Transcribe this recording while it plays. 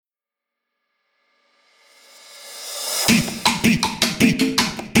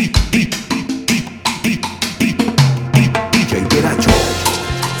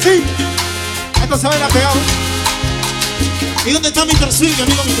¿Y dónde está Mr. Swing,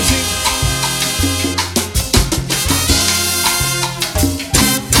 amigo Mr. Swing?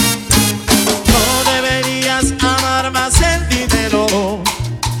 No deberías amar más el dinero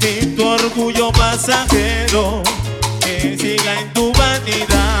ni tu orgullo pasajero que siga en tu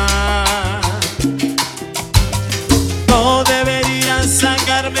vanidad. No deberías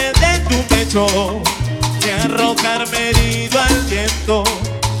sacarme de tu pecho y arrojarme herido al viento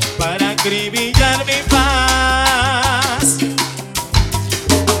para acribillar mi paz.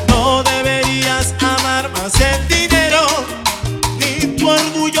 No deberías amar más el dinero ni tu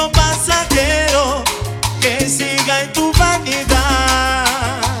orgullo pasajero que siga en tu vanidad.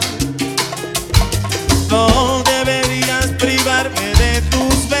 No deberías privarme de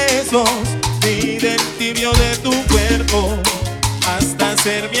tus besos ni del tibio de tu cuerpo hasta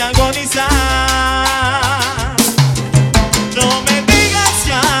hacerme agonizar. No me digas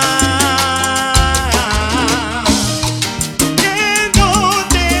ya que no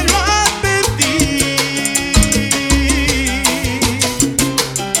te lo advertí,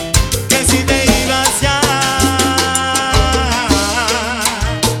 que si te ibas ya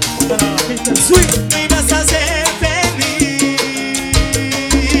me ibas a ser feliz.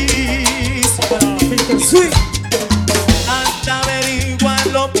 Anda,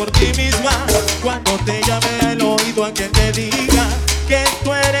 averigualo por ti misma cuando te llame al oído a que te diga que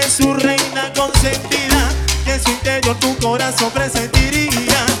tú eres su reina consentida, que en su interior tu corazón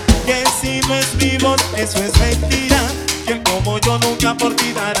presentiría que si no es mi voz eso es mentira, que él como yo nunca por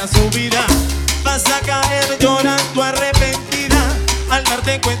ti dará su vida. Vas a caer llorando arrepentida al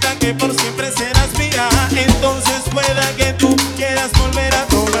darte cuenta que por siempre serás mía. Entonces pueda que tú quieras volver a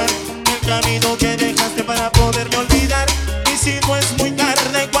tomar el camino que dejaste para poderme olvidar. Y si no es muy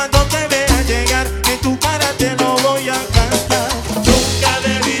tarde cuando te vea llegar, en tu cara te lo voy a cantar. Nunca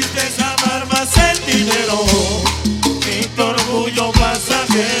debiste amar más el dinero ni tu orgullo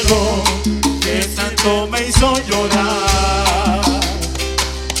pasajero que tanto me hizo llorar.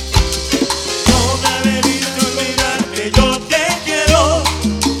 No me debiste olvidar que yo te quiero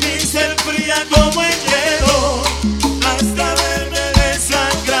ni ser fría como el hielo hasta verme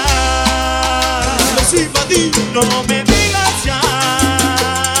desangrar. No me digas ya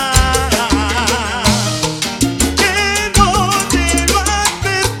que no te lo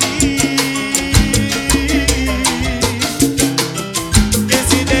advertí, que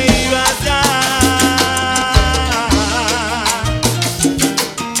si te ibas ya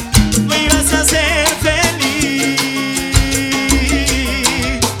me ibas a hacer feliz.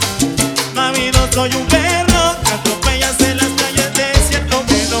 Mami, no soy un perro que atropellas en las calles diciendo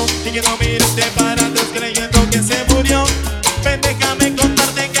que no y que no miraste para atrás creyendo que se murió. Ven, déjame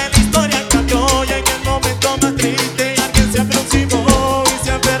contarte que la historia cambió y en el momento más triste alguien se aproximó y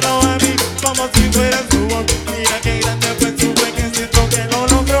se aferró a mí como si fuera su voz. Mira qué grande fue su fe, que siento que lo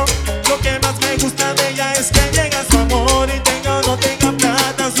logró. Lo que más me gusta de ella es que llega su amor y tenga o no tenga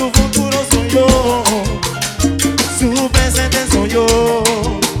plata, su futuro soy yo, su presente soy yo.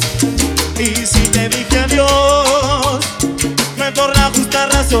 Y si te dije adiós fue por la justa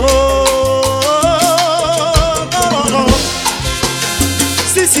razón.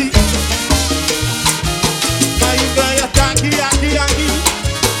 Sí, sí. Vaya, hasta aquí.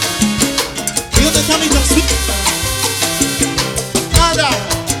 ¿Y dónde está Mr. Swing? Nada.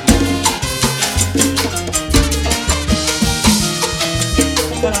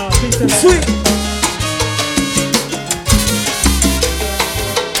 Swing.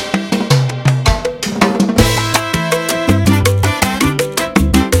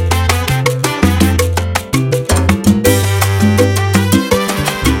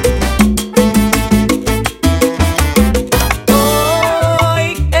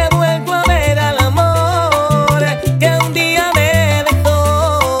 Hoy he vuelto a ver al amor que un día me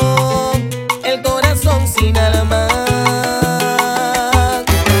dejó el corazón sin alma.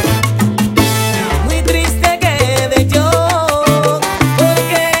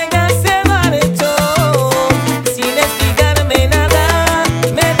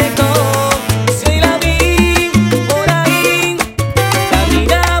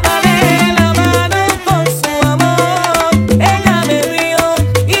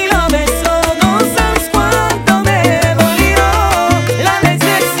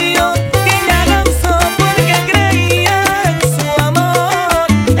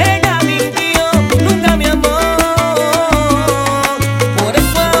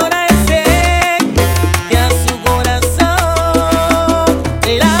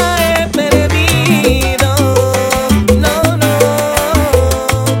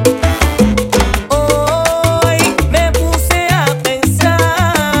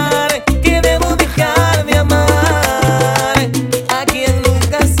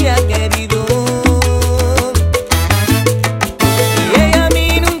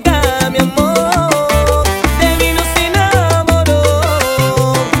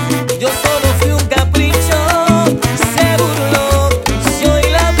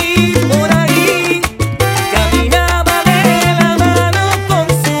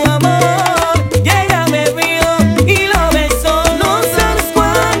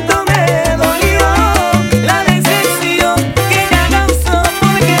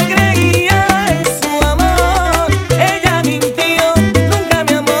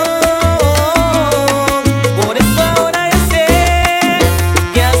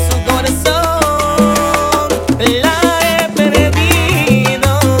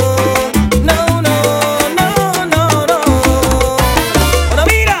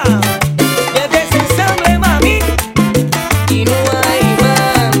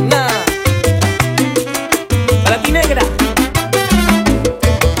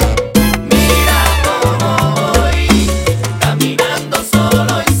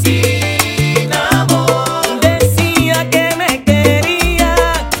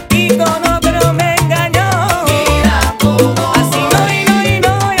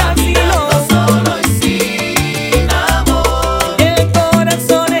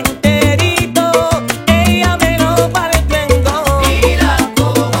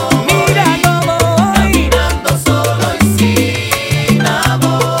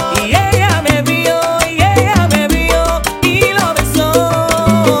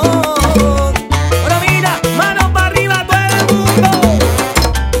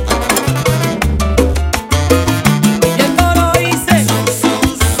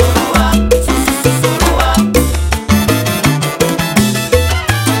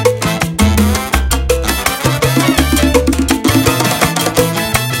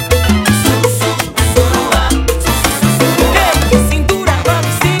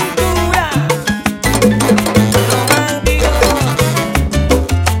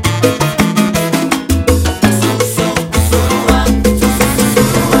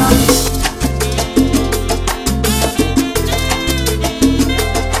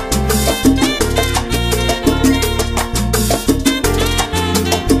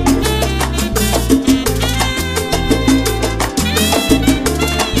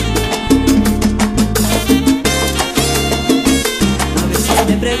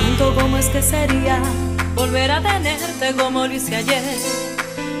 pregunto cómo es que sería volver a tenerte como lo hice ayer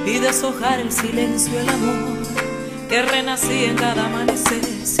y deshojar el silencio, el amor que renací en cada amanecer.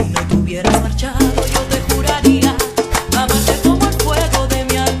 Si no te hubieras marchado, yo te juraría amarte como el fuego de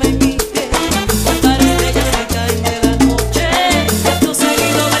mi alma y mi piel, contar estrellas que caen de la noche, acto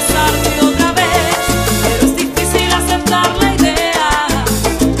seguido besarte otra vez. Pero es difícil aceptar la idea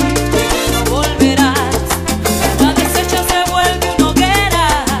de que no volverás. Cada desecho se vuelve una hoguera,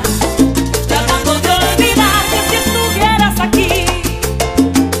 tratando de olvidar que si estuvieras aquí,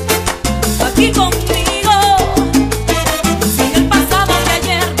 aquí conmigo. Si el pasado de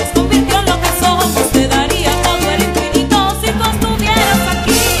ayer nos convirtió en lo que somos, te daría todo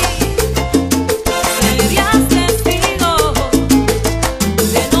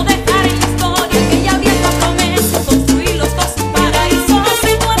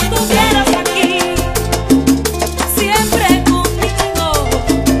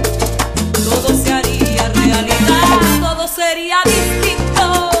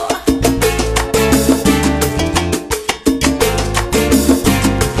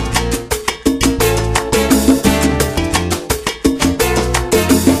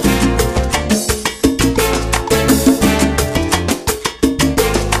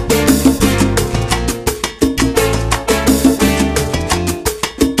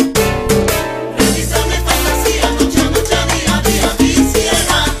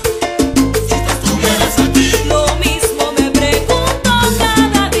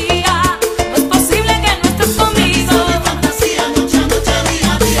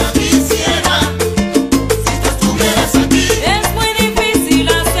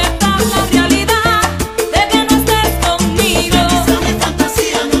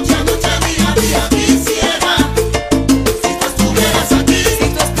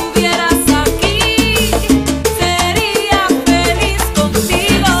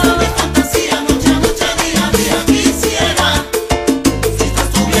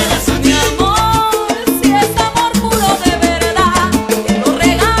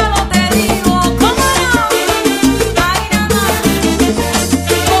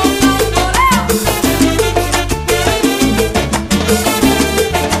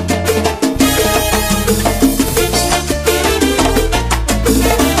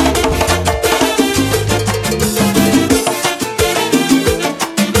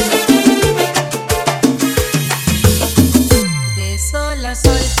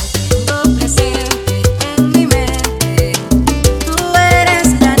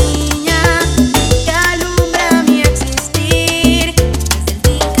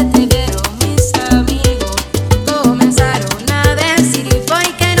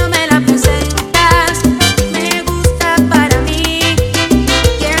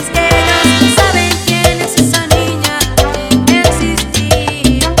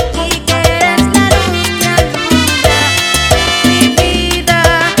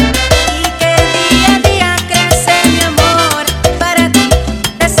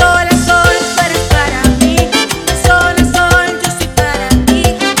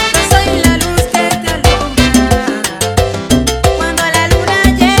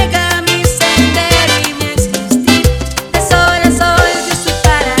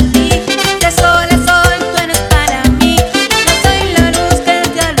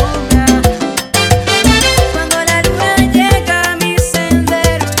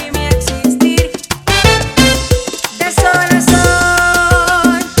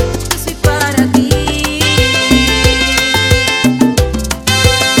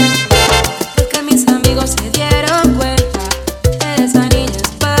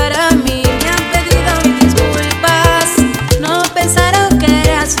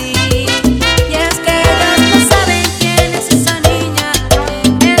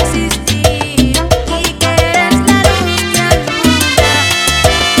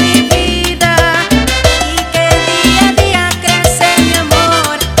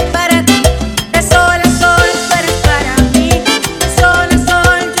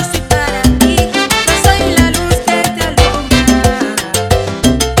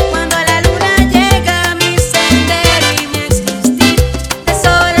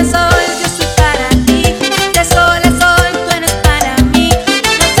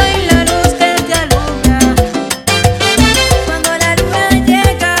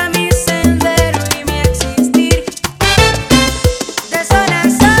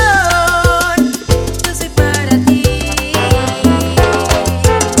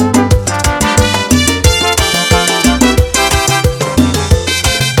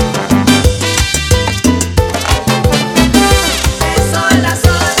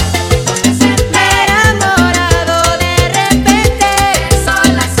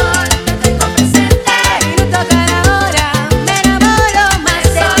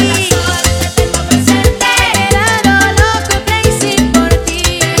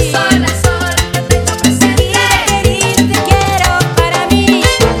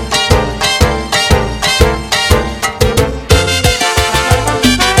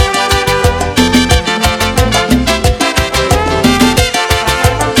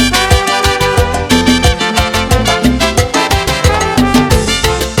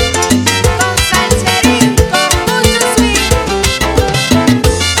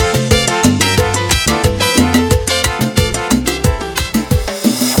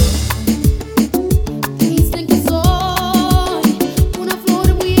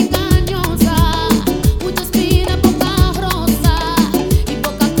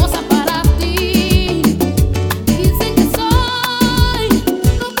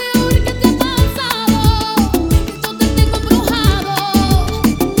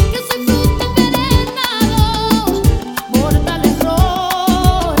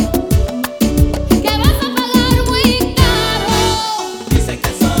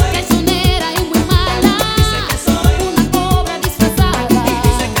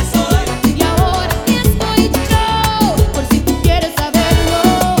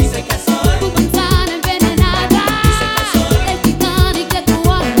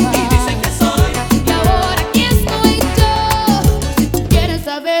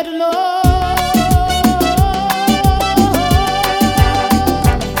verlo.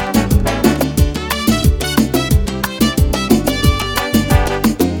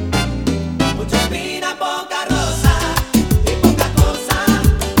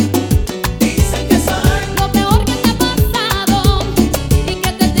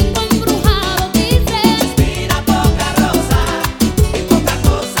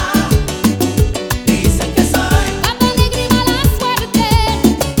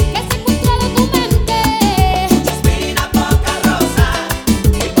 Que se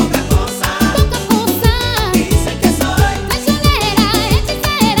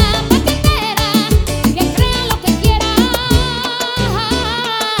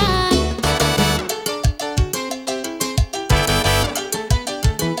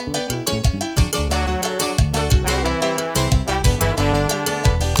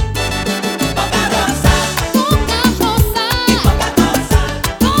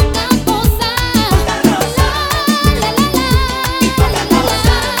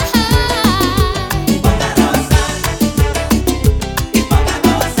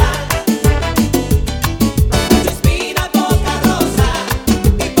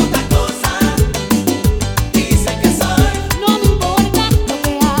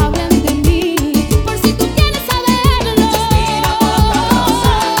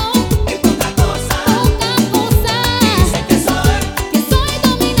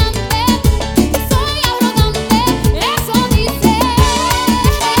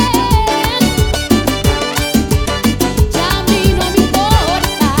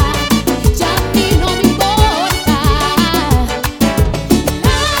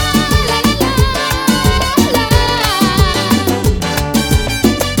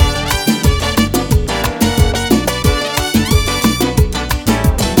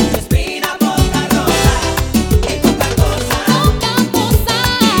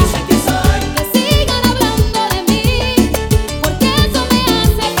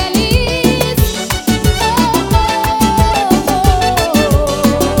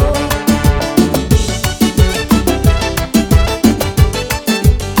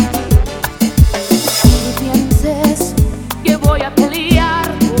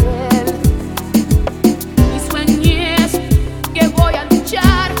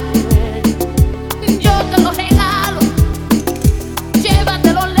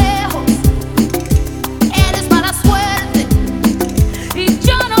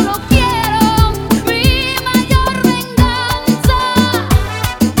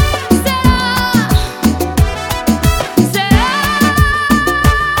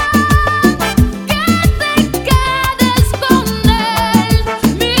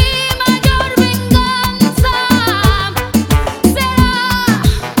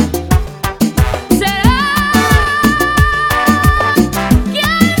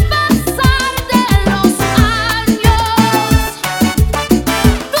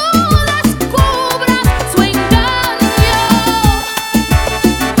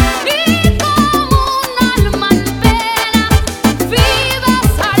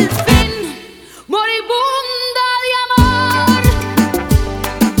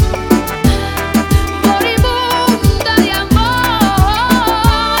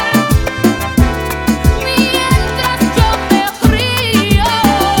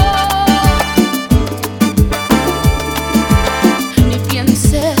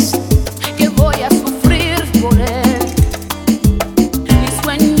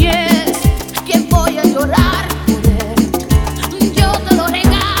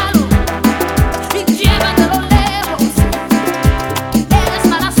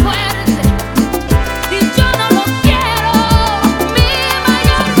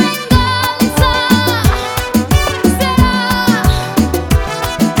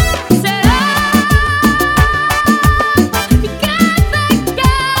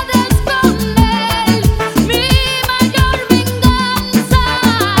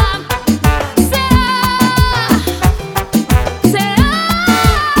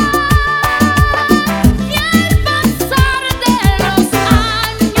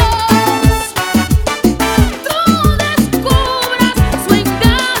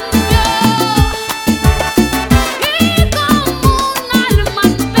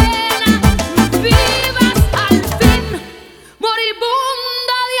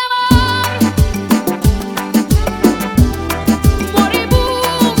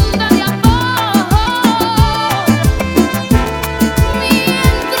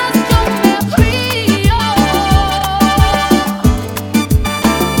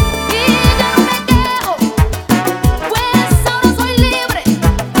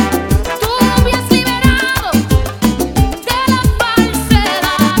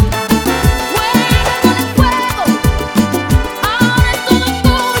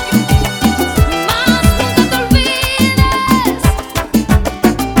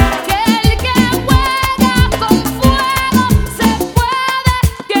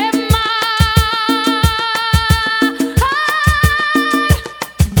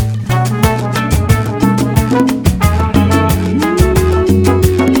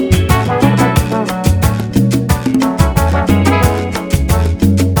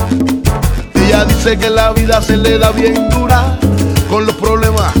Sé que la vida se le da bien dura, con los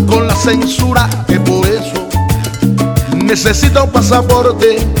problemas, con la censura, que por eso necesita un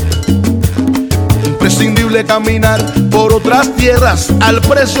pasaporte. Imprescindible caminar por otras tierras al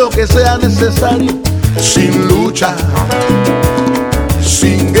precio que sea necesario, sin lucha,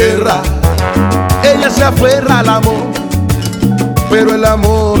 sin guerra. Ella se aferra al amor, pero el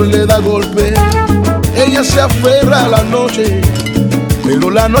amor le da golpe. Ella se aferra a la noche, pero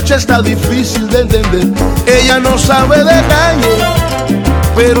la noche está difícil de entender. Ella no sabe de calle,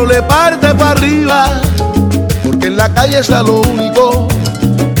 pero le parte para arriba, porque en la calle está lo único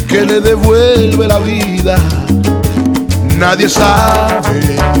que le devuelve la vida. Nadie sabe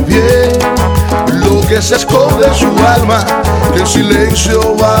bien lo que se esconde en su alma, que el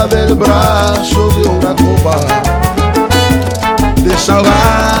silencio va del brazo de una copa,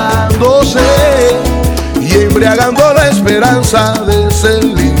 desahogándose y embriagando la esperanza de ser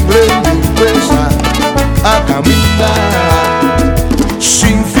libre y empezar a caminar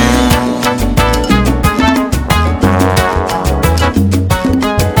sin fin.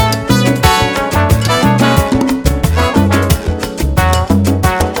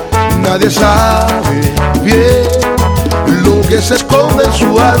 Nadie sabe bien lo que se esconde en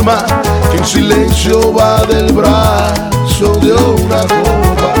su alma, que en silencio va del brazo de una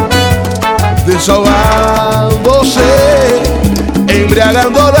copa, desahogándose,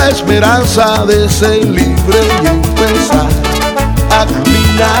 embriagando la esperanza de ser libre y empezar a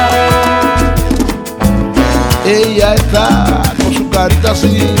caminar. Ella está con su carita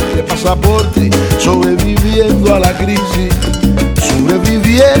así de pasaporte, sobreviviendo a la crisis,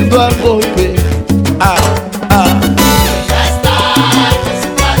 sobreviviendo al golpe. Ella está con su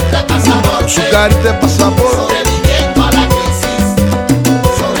carta de pasaporte, su carta de pasaporte, sobreviviendo a la crisis,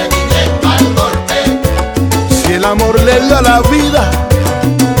 sobreviviendo al golpe. Si el amor le dio a la vida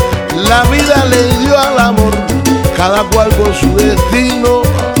le dio al amor. Cada cual con su destino,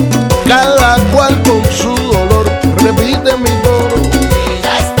 cada cual con su dolor. Repite mi coro.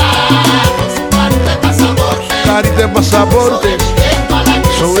 Ella está con su carta de pasaporte, Carta de pasaporte,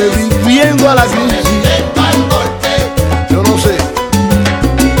 sobreviviendo a la crisis. Yo no sé.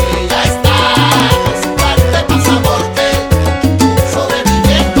 Ella está con su carta de pasaporte,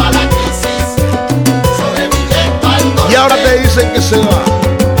 sobreviviendo a la crisis, sobreviviendo al golpe. Y ahora te dicen que se va.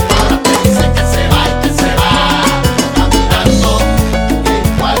 Ahora te dicen que se va y que se va, caminando, que en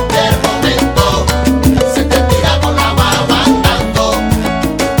cualquier momento se te tira con la guagua andando.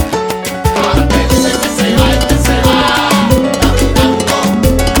 Ahora te dicen que se va y que se va, caminando,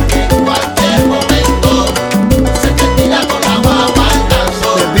 que en cualquier momento se te tira con la guagua andando.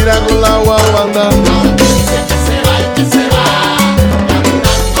 Se tira con la guagua andando. Ahora te dicen que se va y que se va,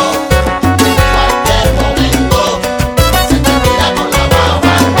 caminando, que en cualquier momento se te tira con la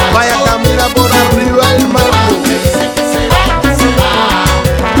guagua andando. Vaya, camina por arriba el Ahora mango. te dicen que se va,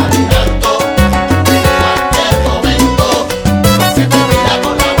 caminando, que en cualquier momento se te tira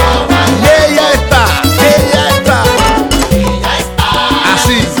con la guagua Y andando. ella está Ella está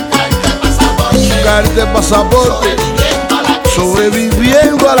así, carta de pasaporte, carta de pasaporte, sobreviviendo a la crisis,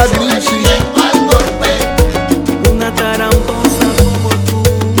 sobreviviendo a la crisis. sobreviviendo al golpe. Una tramposa como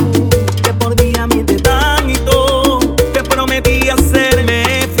tú, que por día miente tanto, que prometía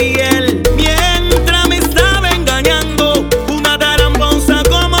serme fiel mientras me estaba engañando. Una tramposa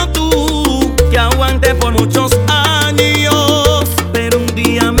como tú, que aguanté por muchos años, pero un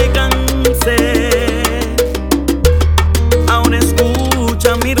día me cansé. Ahora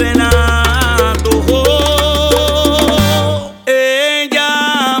escucha mi relato.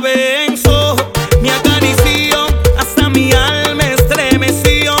 Ella venció.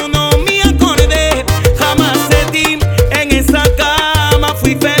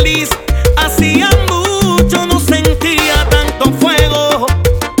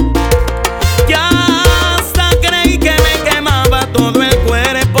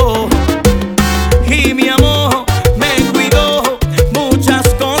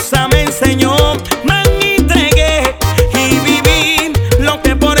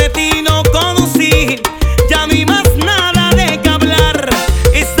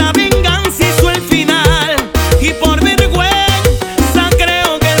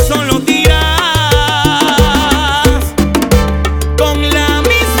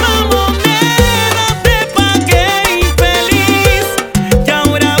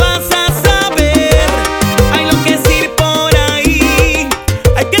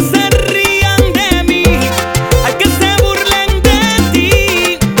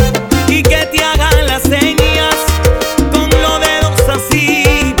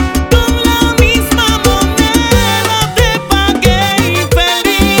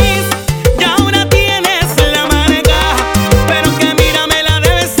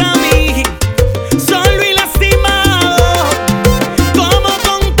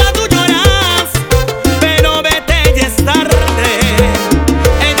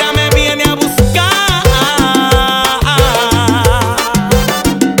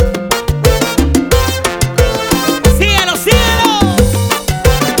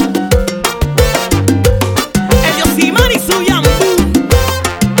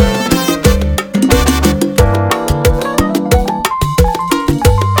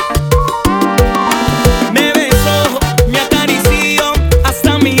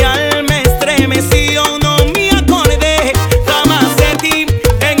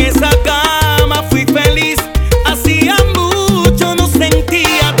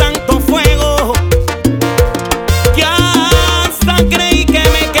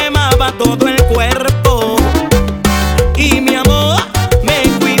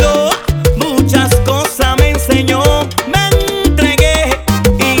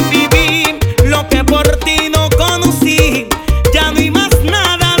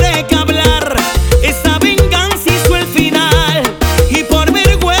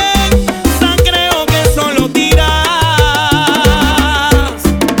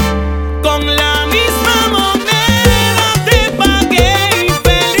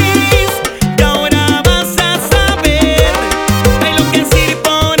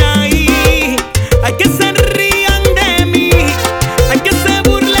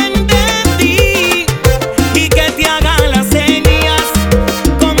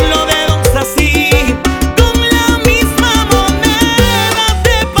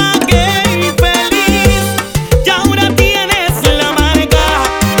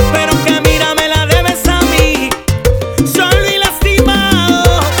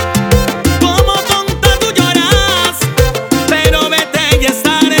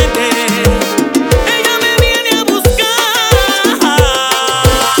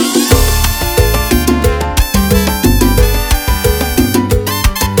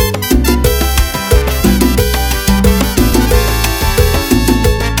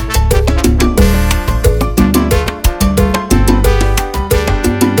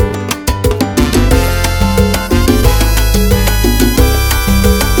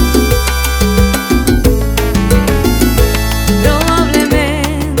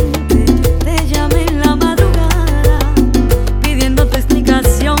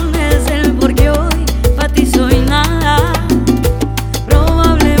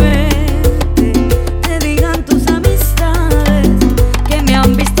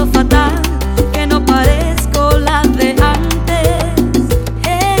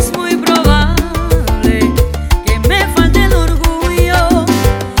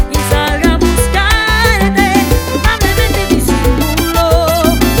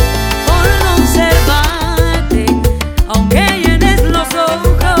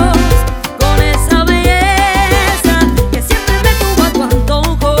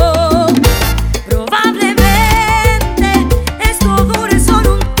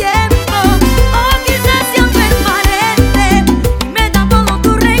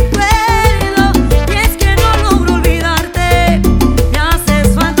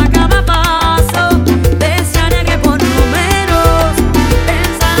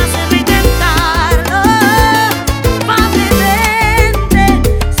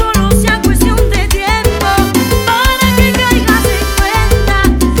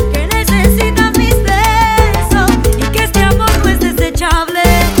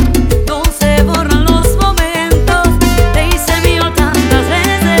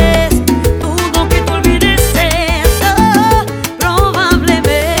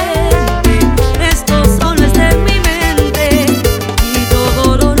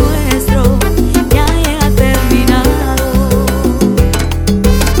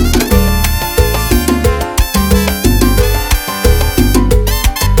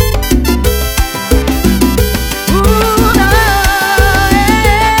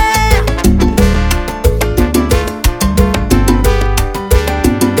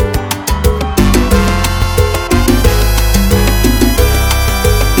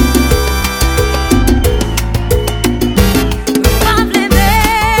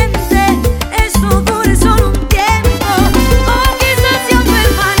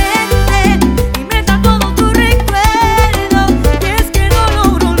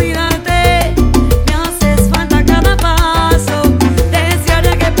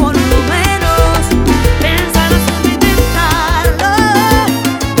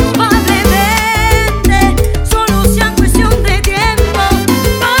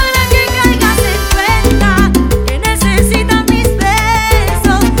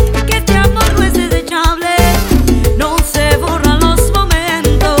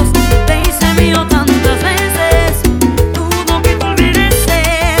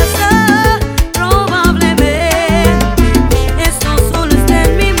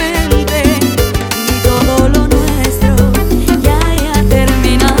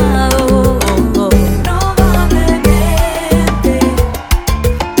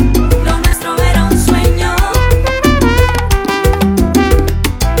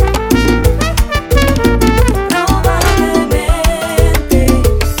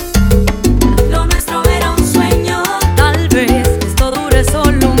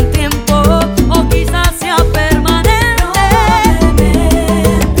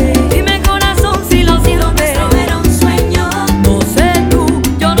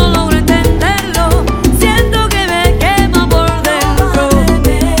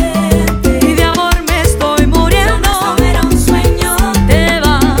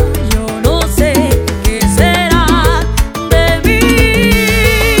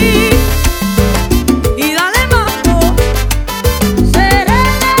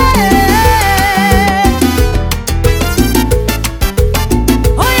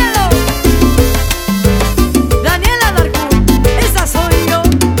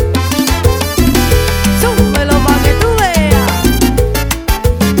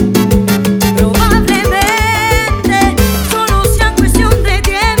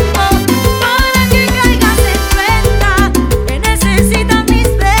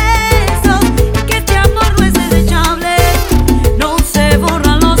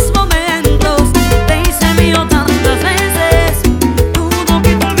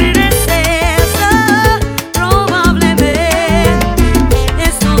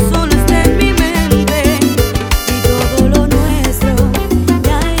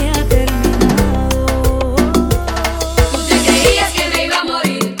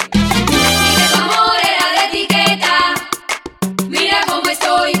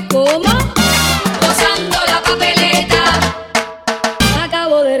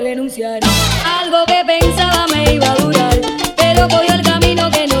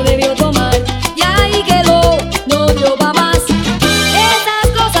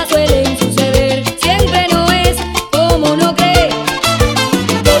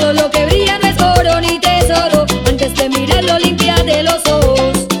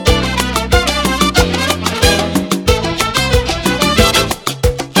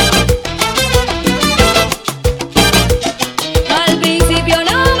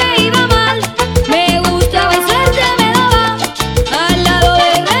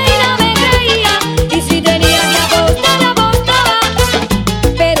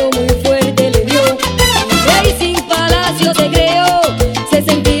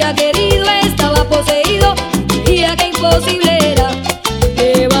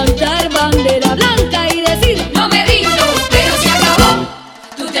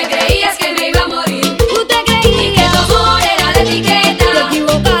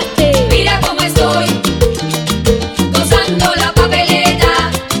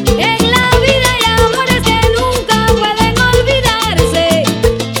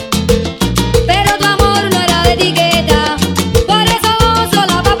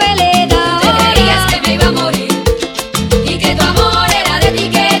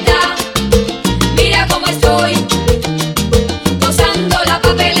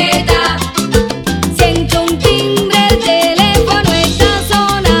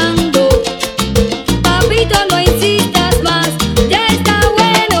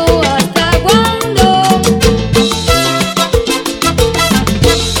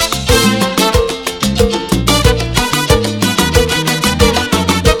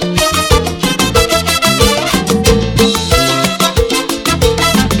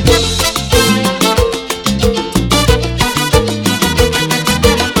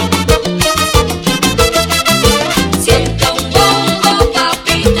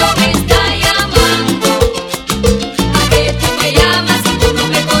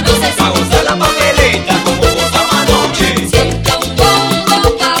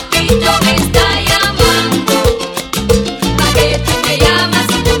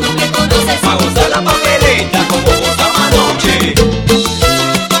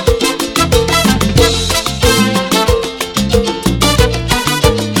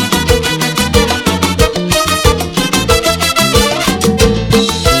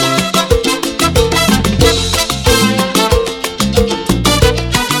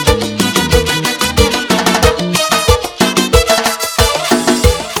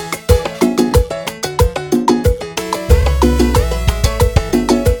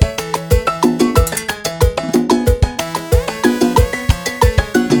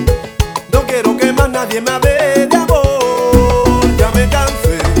 nadie me hable de amor. Ya me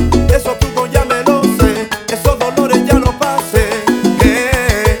cansé, esos trucos ya me los sé, esos dolores ya los pasé.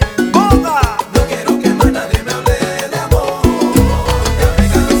 ¡Boga! No quiero que más nadie me hable de amor. Ya me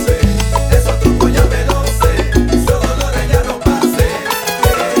cansé, esos trucos ya me los sé, esos dolores ya los pasé.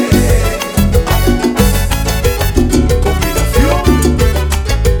 Combinación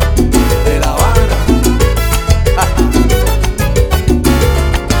de La Habana.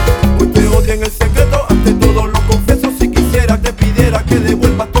 Hoy te odio en el secreto, ante todo lo confieso. Si quisiera te pidiera que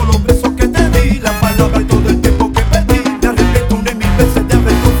devuelvas todos los besos que te di, las palabras y todo el tiempo que perdí. Me arrepiento una y mil veces de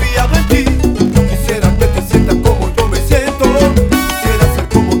haber confiado en ti. Quisiera que te sientas como yo me siento, quisiera ser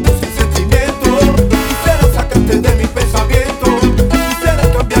como tú sin sentimiento, quisiera sacarte de mi pensamiento, quisiera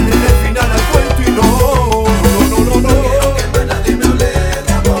cambiarle el final al cuento y no. No quiero que más nadie me hable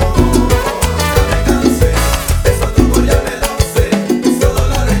de amor. Ya me cansé, esos trucos ya me los sé, esos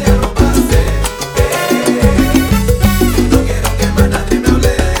dolores ya los pasé. No quiero que más nadie me hable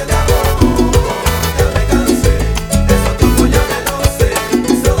de amor. Ya me cansé, esos trucos ya me los sé,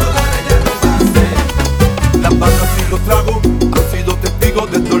 esos dolores ya los pasé. Las barras y los tragos han sido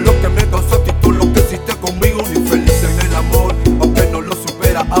testigos de todo lo que me causó a ti, todo lo que hiciste conmigo. Ni feliz en el amor, aunque no lo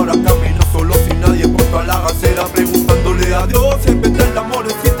supera. Ahora camino solo sin nadie por toda la acera, preguntándole a Dios si en verdad el amor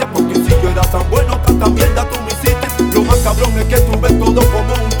existe. Porque si yo era tan bueno, tanta mierda tú me hiciste. Lo más cabrón es que tú ves todo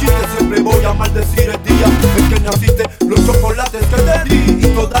como un chiste. Siempre voy a maldecir el día en que naciste, los chocolates que te di y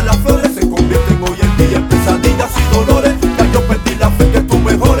todas las flores se convierten hoy en día en pesadillas y dolores. Ya yo perdí la fe que tú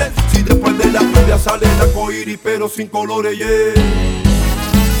mejores. Si después de la lluvia sale el arcoíris pero sin colores, yeah.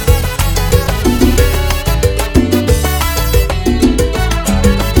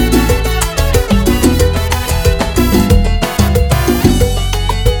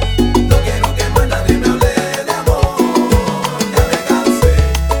 No quiero que más nadie me hable de amor. Ya me cansé.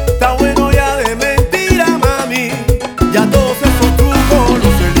 Está bueno ya de mentira, mami. Ya todos esos trucos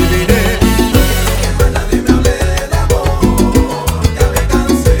los eliminé. Que más nadie me hable de amor. Ya me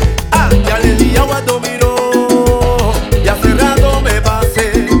cansé. Ah, ya le di agua a dominó. Ya hace rato me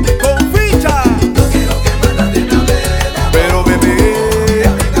pasé con ficha. No quiero que más nadie me hable de amor. Pero bebé,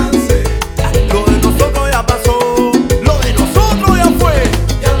 Ya me cansé. lo de nosotros ya pasó. Lo de nosotros ya fue.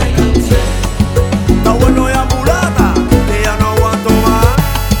 Ya me cansé. Está bueno ya mulata, que ya no aguanto más.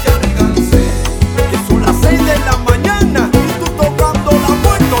 Ya me cansé. Que son las 6 de la mañana y tú tocando la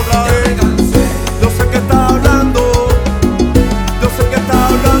puerta otra Ya me vez. cansé. Yo sé que estás hablando. Yo sé que estás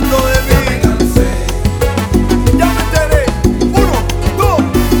hablando de Ya me mí. cansé. Ya me enteré. 1, 2,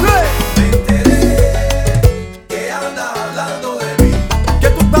 3. Me enteré que andas hablando de mí. ¿Qué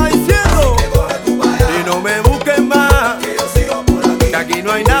tú estás diciendo? Que coge tu pa' allá, Y no me busques más, que yo sigo por aquí. que aquí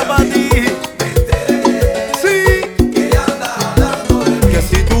no hay nada para ti. Me enteré Sí, que andas hablando de mí. que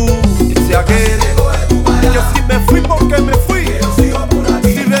si tú, que si aquel, Que coge tu pa' que allá, si me fui porque me fui, que yo sigo por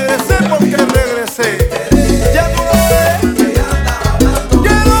aquí. si regresé porque regresé. Ya tú lo ves, Que andas hablando de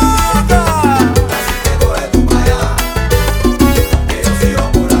 ¡qué loca! que coge tu pa' allá, que yo sigo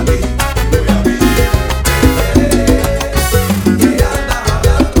por aquí. Voy a vivir. Que andas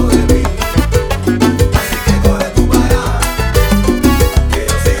hablando de mí. Así que coge tu pa' allá, que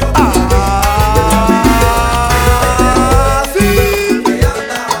yo sigo por aquí. Ah, sí, Que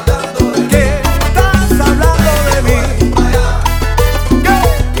andas hablando de mí. que estás hablando de mí. Pa' allá, ¿Qué?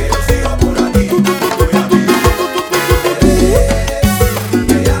 que yo sigo por aquí. Voy a vivir.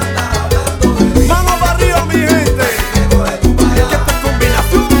 Que andas hablando de mí. Mano para arriba, mi gente. Que coge tu pa' Que allá. esta es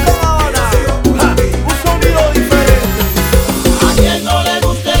combinación de La Habana. Un sonido diferente. A quien no le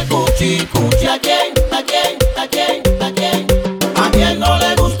gusta el cuchi, cuchi, a quien, a quien, a quien, a quien. A quien no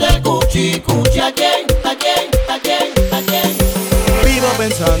le gusta el cuchi, cuchi, a quien, a quien, a quien, a quien. Vivo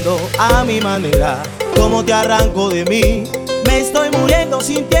pensando a mi manera, cómo te arranco de mí. Me estoy muriendo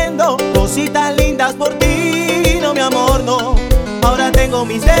sintiendo cositas lindas por ti. No, mi amor, no. Ahora tengo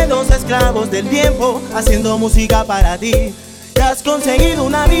mis dedos esclavos del tiempo, haciendo música para ti. Te has conseguido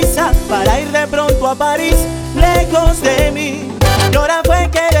una visa para ir de pronto a París, lejos de mí. Y ahora fue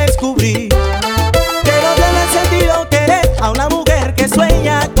que descubrí que no tiene sentido querer a una mujer que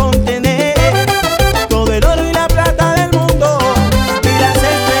sueña con tener todo el oro y la plata del mundo y las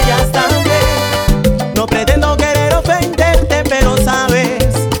estrellas también. No pretendo querer ofenderte, pero sabes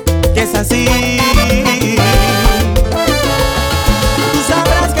que es así. Tú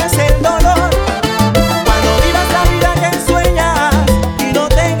sabrás que es el dolor cuando vivas la vida que sueñas y no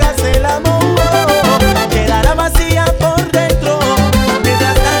tengas el amor. Quedará vacía por dentro,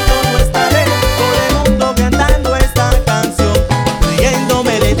 mientras tanto no estás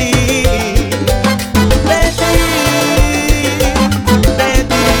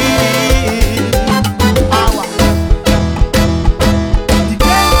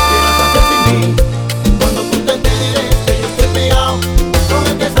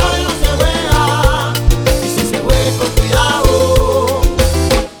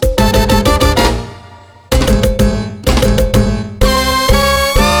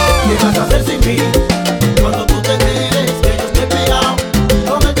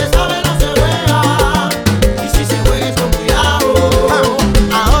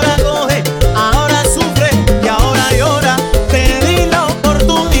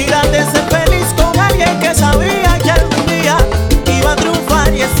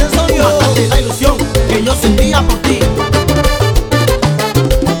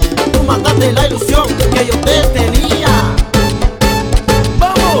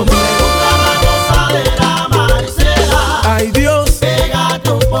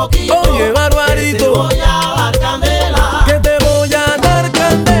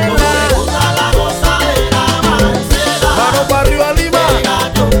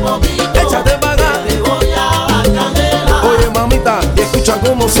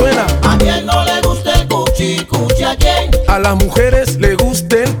las mujeres le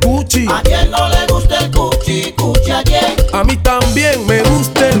gusta el cuchi. ¿A quién no le gusta el cuchi? ¿Cuchi a quién? A mí también me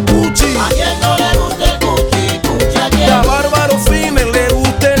gusta el cuchi. ¿A quién no le gusta el cuchi? ¿Cuchi a quién? A Bárbaro Fines le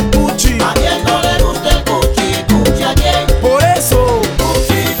gusta el cuchi. ¿A quién no le gusta el cuchi? ¿Cuchi a quién? Por eso,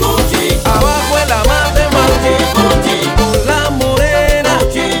 Cuchi, cuchi, abajo es la matemática. cuchi, Con la morena,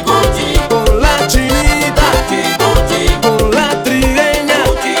 cuchi, cuchi, con la chinita, cuchi, cuchi, con la trigueña,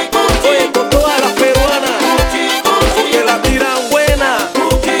 cuchi, cuchi, oye, con todas las peruanas, porque la tiran buena.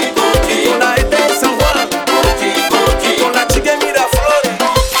 Y con la gente de San Juan, y con la chica de Miraflores.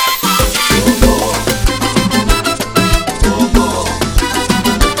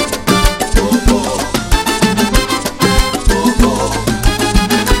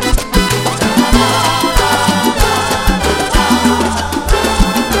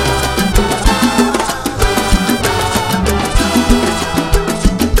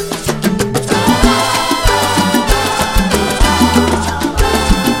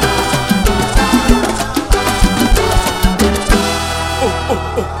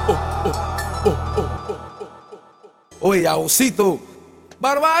 Oye, Ausito,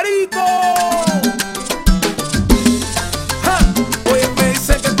 Barbarito. ¡Ja! Oye, me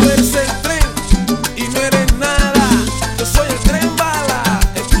dicen que tú eres el tren y no eres nada. Yo soy el tren bala.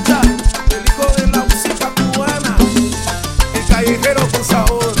 Escucha, el hijo de la música cubana, el callejero con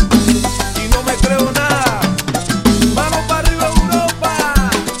sabor. Y no me creo nada. Mano para arriba, Europa.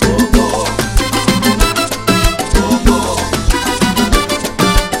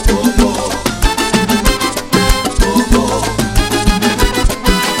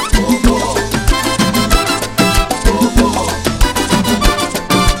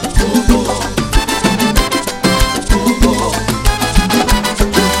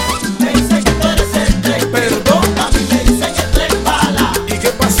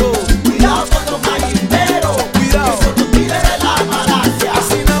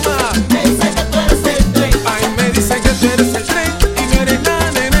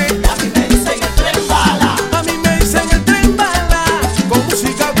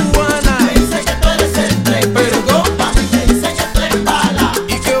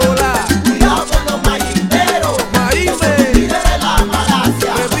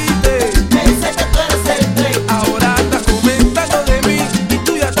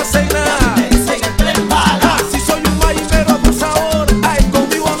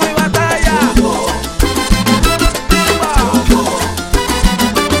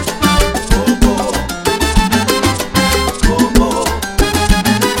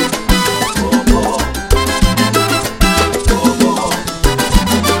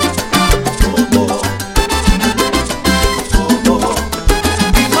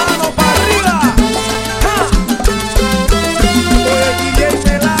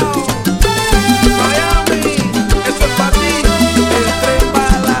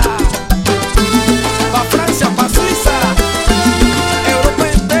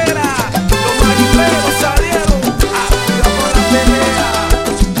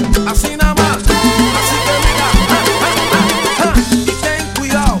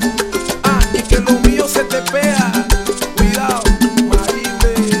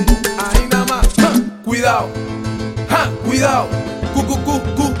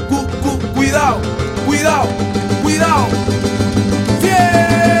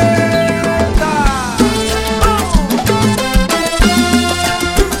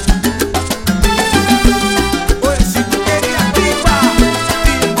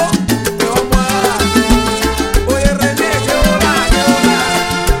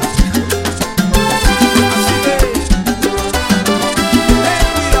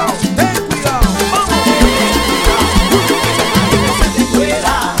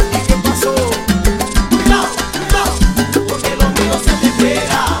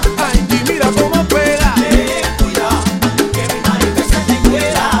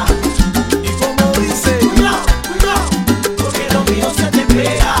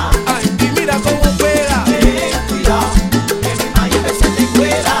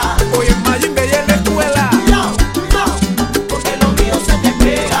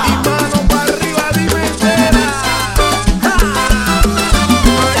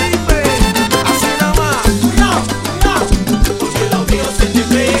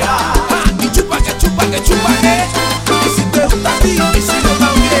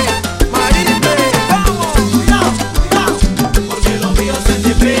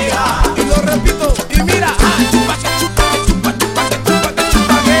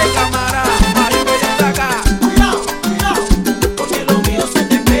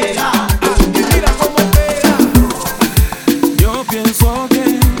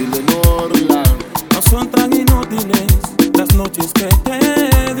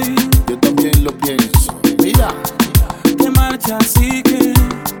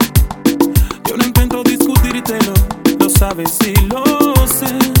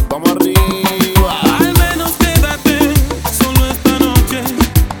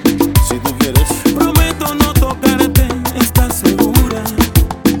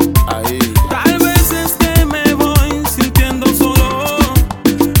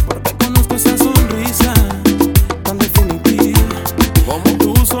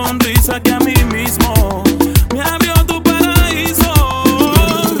 Tu sonrisa que a mí mismo me abrió